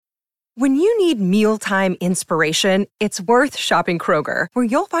When you need mealtime inspiration, it's worth shopping Kroger, where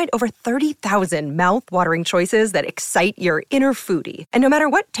you'll find over 30,000 mouth-watering choices that excite your inner foodie. And no matter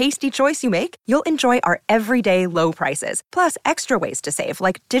what tasty choice you make, you'll enjoy our everyday low prices, plus extra ways to save,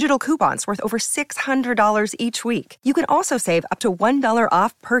 like digital coupons worth over $600 each week. You can also save up to $1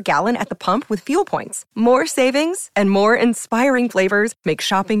 off per gallon at the pump with fuel points. More savings and more inspiring flavors make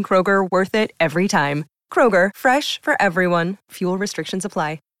shopping Kroger worth it every time. Kroger, fresh for everyone. Fuel restrictions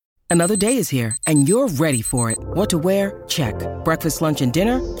apply. Another day is here, and you're ready for it. What to wear? Check. Breakfast, lunch, and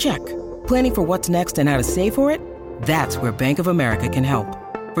dinner? Check. Planning for what's next and how to save for it? That's where Bank of America can help.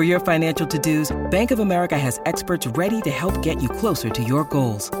 For your financial to-dos, Bank of America has experts ready to help get you closer to your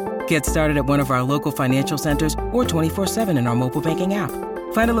goals. Get started at one of our local financial centers or 24/7 in our mobile banking app.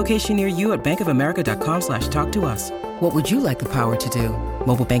 Find a location near you at bankofamerica.com/talktous. What would you like the power to do?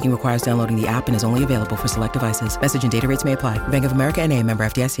 Mobile banking requires downloading the app and is only available for select devices. Message and data rates may apply. Bank of America N.A., member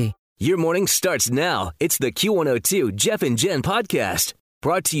FDIC. Your morning starts now. It's the Q102 Jeff and Jen podcast.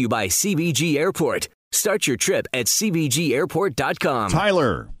 Brought to you by CBG Airport. Start your trip at CBGAirport.com.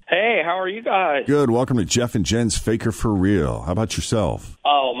 Tyler. Hey, how are you guys? Good. Welcome to Jeff and Jen's Faker for Real. How about yourself?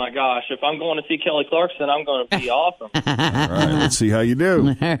 Oh, my gosh. If I'm going to see Kelly Clarkson, I'm going to be awesome. All right. Let's see how you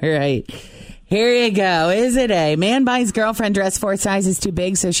do. All right. Here you go. Is it A, man buys girlfriend dress 4 sizes too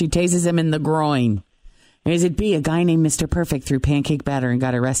big so she tases him in the groin? Or is it B, a guy named Mr. Perfect threw pancake batter and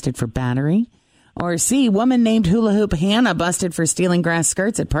got arrested for battery? Or C, woman named Hula Hoop Hannah busted for stealing grass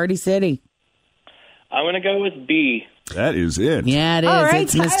skirts at Party City? I'm going to go with B. That is it. Yeah, it is. All right,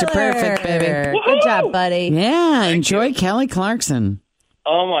 it's Mr. Tyler. Perfect, baby. Good job, buddy. Yeah, enjoy Kelly Clarkson.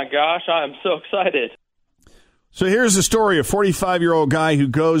 Oh, my gosh. I am so excited. So here's the story. A 45-year-old guy who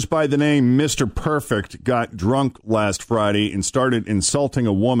goes by the name Mr. Perfect got drunk last Friday and started insulting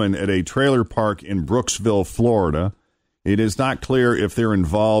a woman at a trailer park in Brooksville, Florida. It is not clear if they're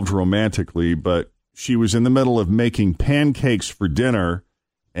involved romantically, but she was in the middle of making pancakes for dinner,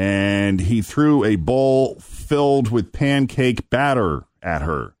 and he threw a bowl filled with pancake batter at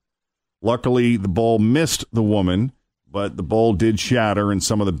her. Luckily, the bowl missed the woman, but the bowl did shatter, and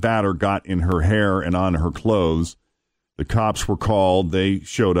some of the batter got in her hair and on her clothes. The cops were called. They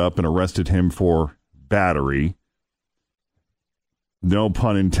showed up and arrested him for battery. No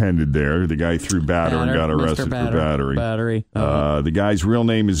pun intended there. The guy threw batter and got arrested for battery. The guy's real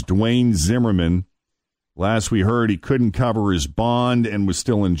name is Dwayne Zimmerman. Last we heard, he couldn't cover his bond and was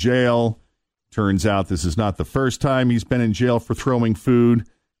still in jail. Turns out this is not the first time he's been in jail for throwing food.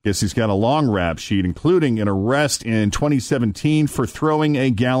 Guess he's got a long rap sheet, including an arrest in 2017 for throwing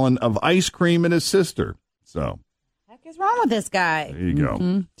a gallon of ice cream at his sister. So, What the heck is wrong with this guy? there you go.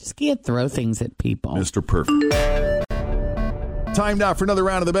 Mm-hmm. Just can't throw things at people. Mr. Perfect. Time now for another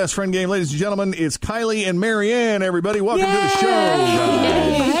round of the Best Friend Game. Ladies and gentlemen, it's Kylie and Marianne, everybody. Welcome to the show.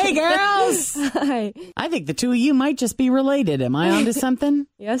 Hey, girls. Hi. I think the two of you might just be related. Am I onto something?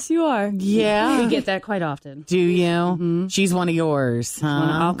 Yes, you are. Yeah. We get that quite often. Do you? She's one of yours, huh?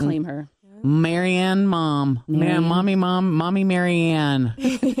 I'll claim her. Marianne mom. Mommy Marianne.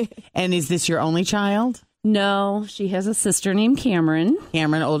 And is this your only child? No, she has a sister named Cameron.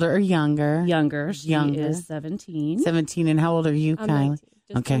 Cameron, older or younger? Younger. She Younger. is 17. 17. And how old are you, I'm Kylie? 19.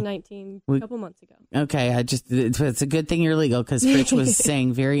 Just turned 19 a couple months ago. Okay, it's a good thing you're legal because Rich was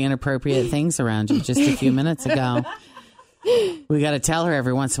saying very inappropriate things around you just a few minutes ago. We got to tell her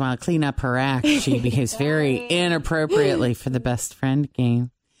every once in a while, clean up her act. She behaves very inappropriately for the Best Friend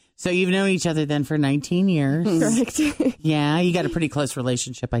Game. So you've known each other then for 19 years. Correct. Yeah, you got a pretty close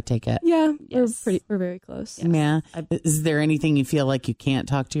relationship, I take it. Yeah, Yes. we're very close. Yeah. Is there anything you feel like you can't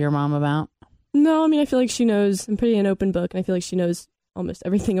talk to your mom about? No, I mean, I feel like she knows. I'm pretty an open book, and I feel like she knows almost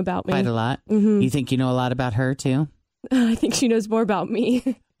everything about me. Quite a lot. Mm-hmm. You think you know a lot about her, too? I think she knows more about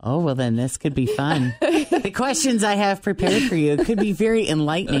me. Oh, well, then this could be fun. The questions I have prepared for you could be very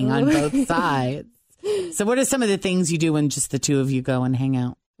enlightening on both sides. So what are some of the things you do when just the two of you go and hang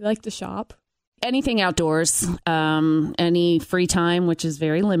out? I like to shop. Anything outdoors, any free time, which is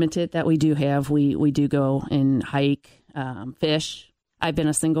very limited that we do have. We do go and hike, fish. I've been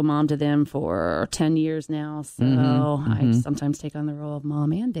a single mom to them for 10 years now, so I sometimes take on the role of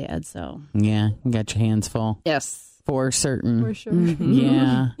mom and dad. So Yeah, you got your hands full. yes. For certain. For sure.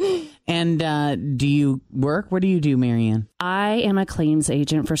 Yeah. And do you work? What do you do, Marianne? I am a claims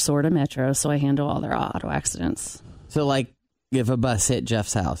agent for Sorta Metro, so I handle all their auto accidents. So, like, If a bus hit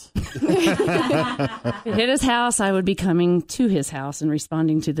Jeff's house. If it hit his house, I would be coming to his house and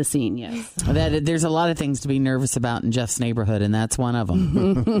responding to the scene, yes. There's a lot of things to be nervous about in Jeff's neighborhood, and that's one of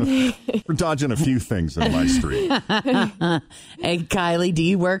them. We're dodging a few things in my street. Hey, Kylie, do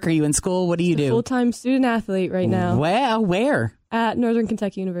you work? Are you in school? What do you do? Full-time student athlete right now. Well, where? At Northern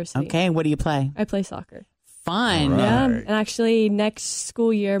Kentucky University. Okay, what do you play? I play soccer. Fun. All right. Yeah, and actually next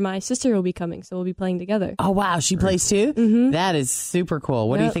school year, my sister will be coming, so we'll be playing together. Oh, wow. She plays too? Mm-hmm. That is super cool.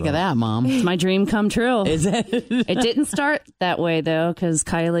 What do you think of that, Mom? It's my dream come true. Is it? It didn't start that way, though, because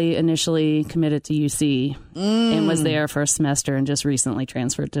Kylie initially committed to UC and was there for a semester and just recently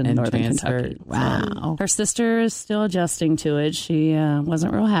transferred to Northern Kentucky. Wow. So her sister is still adjusting to it. She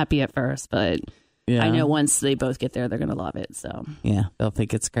wasn't real happy at first, but Yeah. I know once they both get there, they're going to love it. So Yeah, they'll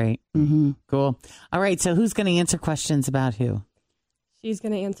think it's great. mm-hmm. Cool. All right, so who's going to answer questions about who? She's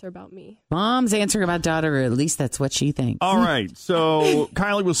going to answer about me. Mom's answering about daughter, or at least that's what she thinks. All right. So,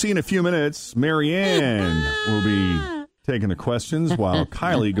 Kylie, we'll see you in a few minutes. Marianne will be taking the questions while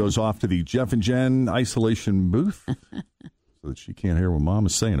Kylie goes off to the Jeff and Jen isolation booth so that she can't hear what Mom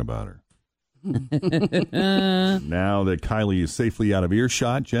is saying about her. Now that Kylie is safely out of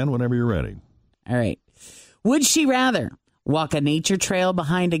earshot, Jen, whenever you're ready. All right. Would she rather walk a nature trail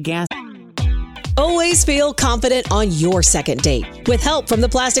behind a gas... Always feel confident on your second date. With help from the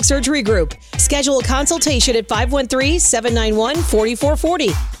Plastic Surgery Group. Schedule a consultation at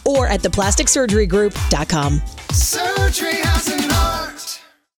 513-791-4440 or at theplasticsurgerygroup.com. Surgery has an art.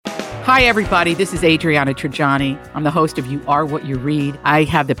 Hi, everybody. This is Adriana Trajani. I'm the host of You Are What You Read. I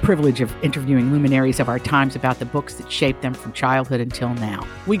have the privilege of interviewing luminaries of our times about the books that shaped them from childhood until now.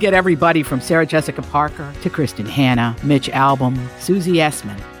 We get everybody from Sarah Jessica Parker to Kristen Hanna, Mitch Albom, Susie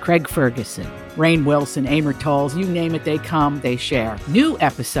Essman, Craig Ferguson, Rainn Wilson, Amor Tolls, you name it, they come, they share. New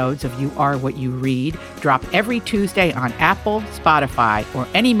episodes of You Are What You Read drop every Tuesday on Apple, Spotify, or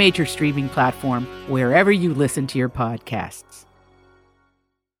any major streaming platform wherever you listen to your podcasts.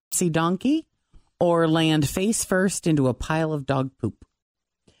 See donkey or land face first into a pile of dog poop?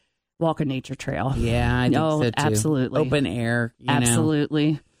 Walk a nature trail. Yeah, I think so too. Absolutely. Open air. You know.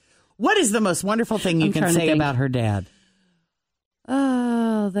 Absolutely. What is the most wonderful thing you can say about her dad?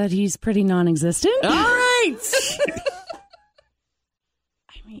 Oh, that he's pretty non-existent. All right.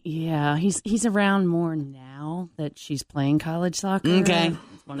 I mean, yeah, he's around more now that she's playing college soccer. Okay.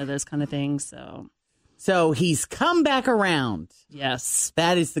 It's one of those kind of things, So he's come back around. Yes.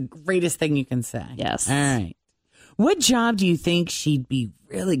 That is the greatest thing you can say. Yes. All right. What job do you think she'd be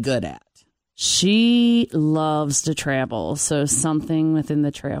really good at? She loves to travel, so something within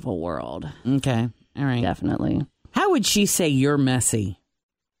the travel world. Okay. All right. Definitely. How would she say you're messy?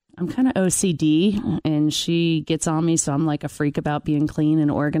 I'm kind of OCD, and she gets on me, so I'm like a freak about being clean and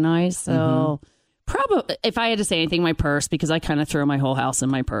organized. So probably, if I had to say anything, my purse, because I kind of throw my whole house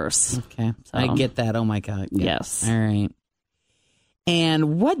in my purse. Okay. So, I get that. Oh, my God. Yeah. Yes. All right.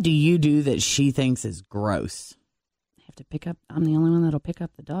 And what do you do that she thinks is gross? I have to pick up. I'm the only one that'll pick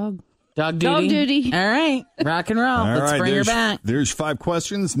up the dog. Dog duty? Dog duty. All right. Rock and roll. All Let's right, bring her back. There's 5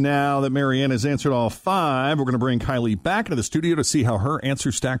 questions. Now that Marianne has answered all 5, we're going to bring Kylie back into the studio to see how her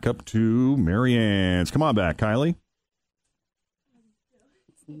answers stack up to Marianne's. Come on back, Kylie.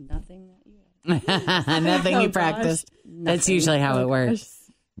 Nothing. Nothing you practiced. That's usually how it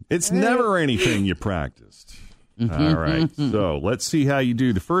works. It's never anything you practiced. All right. So let's see how you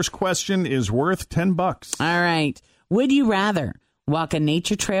do. The first question is worth $10. All right. Would you rather walk a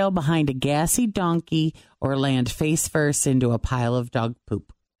nature trail behind a gassy donkey or land face first into a pile of dog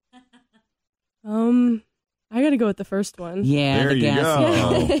poop? I got to go with the first one. Yeah, there the you gassy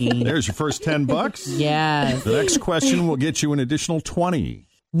go. donkey. There's your first $10. Yes. The next question will get you an additional 20.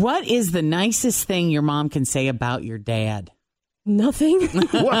 What is the nicest thing your mom can say about your dad? Nothing.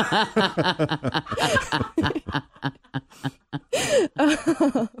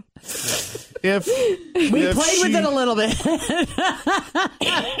 If We played with it a little bit.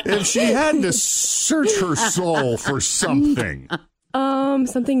 If she had to search her soul for something.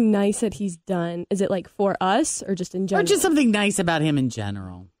 Something nice that he's done. Is it like for us or just in general? Or just something nice about him in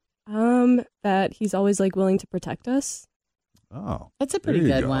general. That he's always like willing to protect us. Oh. That's a pretty there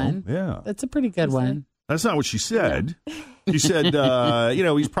you good go. one. Yeah. That's a pretty good one. That's not what she said. She said,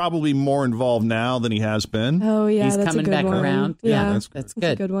 he's probably more involved now than he has been. Oh, yeah. He's that's coming a good back one. around. Yeah. That's That's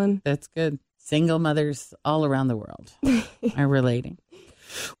good. a good one. That's good. Single mothers all around the world are relating.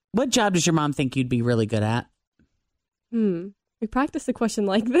 What job does your mom think you'd be really good at? We practiced a question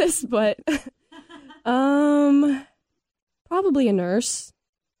like this, but probably a nurse.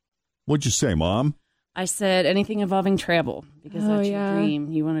 What'd you say, Mom? I said anything involving travel because that's yeah. your dream.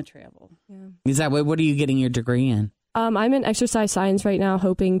 You want to travel. Yeah. Is that what are you getting your degree in? I'm in exercise science right now,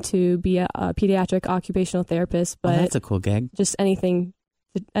 hoping to be a pediatric occupational therapist. But that's a cool gig. Just anything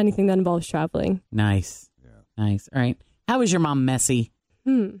that involves traveling. Nice. Yeah. Nice. All right. How is your mom messy?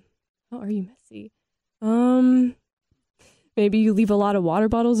 How are you messy? Maybe you leave a lot of water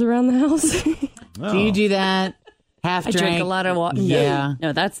bottles around the house. Do you do that? Half I drink a lot of water. Yeah.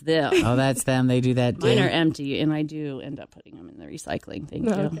 No, that's them. Oh, that's them. They do that too. Mine are empty, and I do end up putting them in the recycling. Thank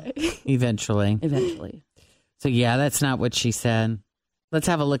you. Okay. Eventually. So, yeah, that's not what she said. Let's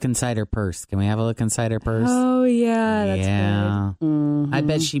have a look inside her purse. Can we have a look inside her purse? Oh, yeah. That's good.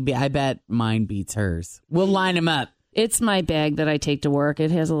 Mm-hmm. I bet mine beats hers. We'll line them up. It's my bag that I take to work.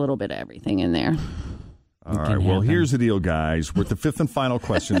 It has a little bit of everything in there. All right. Well, here's the deal, guys. We're at the fifth and final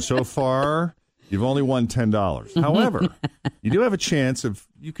question. So far, you've only won $10. However, you do have a chance of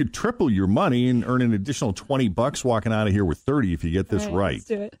you could triple your money and earn an additional $20 walking out of here with $30 if you get this right. Let's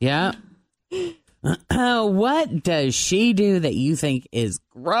do it. Yeah. What does she do that you think is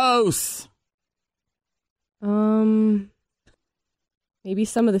gross? Maybe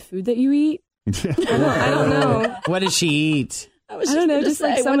some of the food that you eat. I don't know. What does she eat? I don't know. Just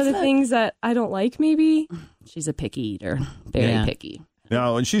like some of the things that I don't like. Maybe she's a picky eater. Very picky.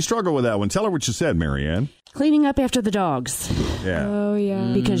 No, and she struggled with that one. Tell her what you said, Marianne. Cleaning up after the dogs. Yeah. Oh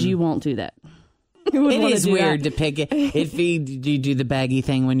yeah. Because you won't do that. It is weird to pick it. If you do the baggy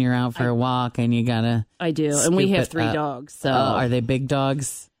thing when you're out for a walk and you gotta. I do, and we have 3 dogs. So are they big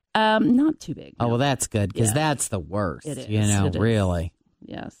dogs? Not too big. No. Oh well, that's good because that's the worst. It is. You know, It is. Really.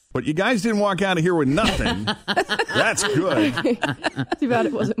 Yes. But you guys didn't walk out of here with nothing. That's good. Too bad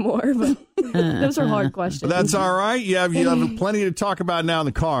it wasn't more, but those are hard questions. But that's all right. You have plenty to talk about now in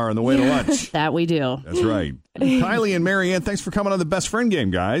the car on the way to lunch. That we do. That's right. Kylie and Marianne, thanks for coming on the Best Friend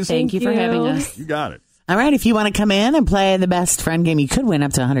Game, guys. Thank you for having us. You got it. All right. If you want to come in and play the Best Friend Game, you could win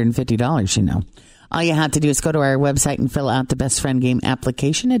up to $150, you know. All you have to do is go to our website and fill out the Best Friend Game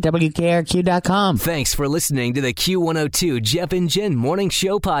application at WKRQ.com. Thanks for listening to the Q102 Jeff and Jen Morning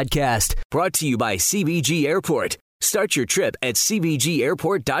Show podcast, brought to you by CBG Airport. Start your trip at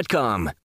CBGAirport.com.